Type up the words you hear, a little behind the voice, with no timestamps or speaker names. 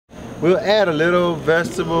We'll add a little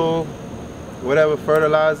vegetable, whatever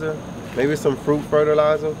fertilizer, maybe some fruit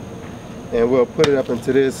fertilizer, and we'll put it up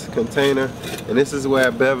into this container. And this is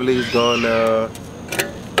where Beverly's gonna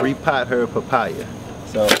repot her papaya.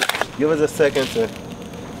 So give us a second to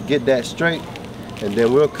get that straight, and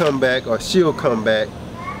then we'll come back, or she'll come back,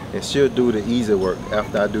 and she'll do the easy work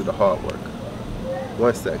after I do the hard work.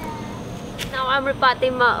 1 second. Now I'm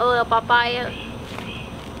repotting my papaya.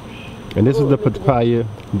 And this is the papaya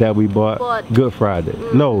that we bought Good Friday.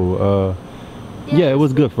 No, yeah, it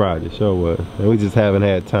was Good Friday, sure was. And we just haven't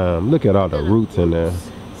had time. Look at all the roots in there.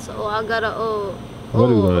 So I gotta, what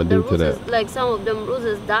are we gonna do to that? Like some of them roots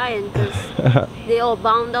is dying because they all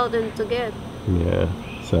bound out and together. Yeah,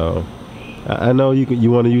 so I know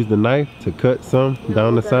you want to use the knife to cut some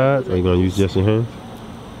down the sides, or you gonna use just your hands?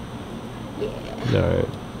 Yeah. All right.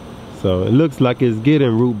 So it looks like it's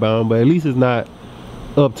getting root bound, but at least it's not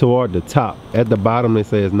up toward the top. At the bottom they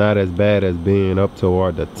say it's not as bad as being up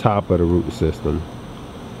toward the top of the root system.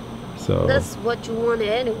 So that's what you want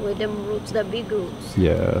anyway, them roots, the big roots.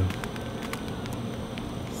 Yeah.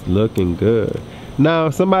 It's looking good. Now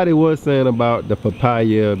somebody was saying about the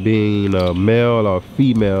papaya being a male or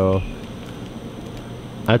female.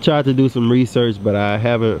 I tried to do some research, but I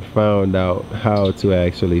haven't found out how to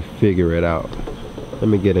actually figure it out. Let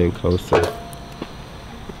me get in closer.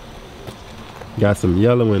 Got some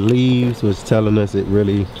yellowing leaves, which telling us it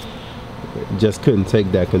really just couldn't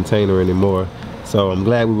take that container anymore. So I'm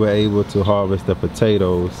glad we were able to harvest the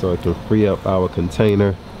potatoes so it can free up our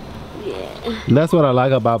container. Yeah. And that's what I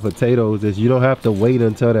like about potatoes, is you don't have to wait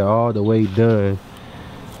until they're all the way done.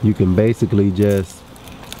 You can basically just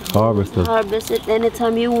harvest them. Harvest it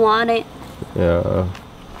anytime you want it. Yeah.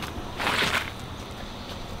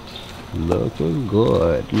 Looking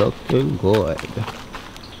good, looking good.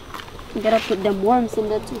 You gotta put them worms in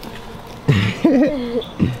there too.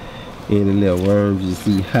 Any little worms you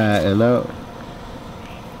see hiding out.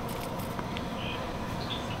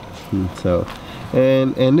 So,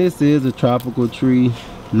 and this is a tropical tree,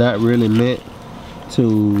 not really meant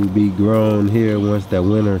to be grown here once that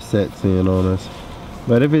winter sets in on us.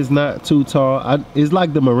 But if it's not too tall, it's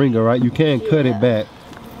like the moringa, right? You can cut it back,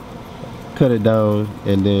 cut it down,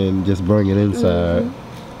 and then just bring it inside.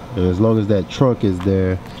 And as long as that trunk is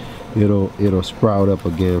there, it'll sprout up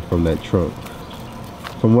again from that trunk,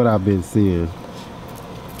 from what I've been seeing.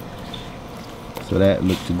 So that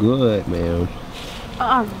looks good, man.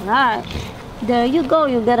 All right, there you go.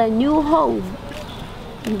 You got a new home.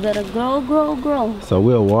 You better grow, grow, grow. So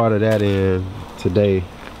we'll water that in today.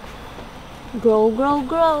 Grow, grow,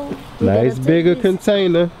 grow. Nice bigger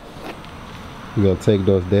container. You gonna take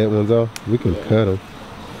those dead ones off? We can cut them.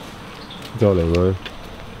 It's only one.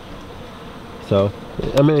 So,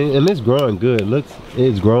 I mean, and it's growing good.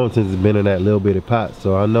 It's grown since it's been in that little bitty pot.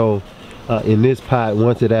 So I know in this pot,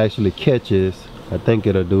 once it actually catches, I think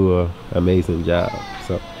it'll do an amazing job.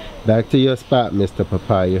 So back to your spot, Mr.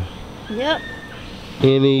 Papaya. Yep.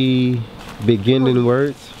 Any beginning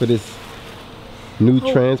words for this new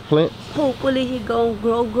transplant? Hopefully he gonna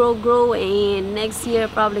grow, grow, grow, and next year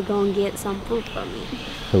probably gonna get some fruit from me.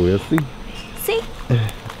 So we'll see. See?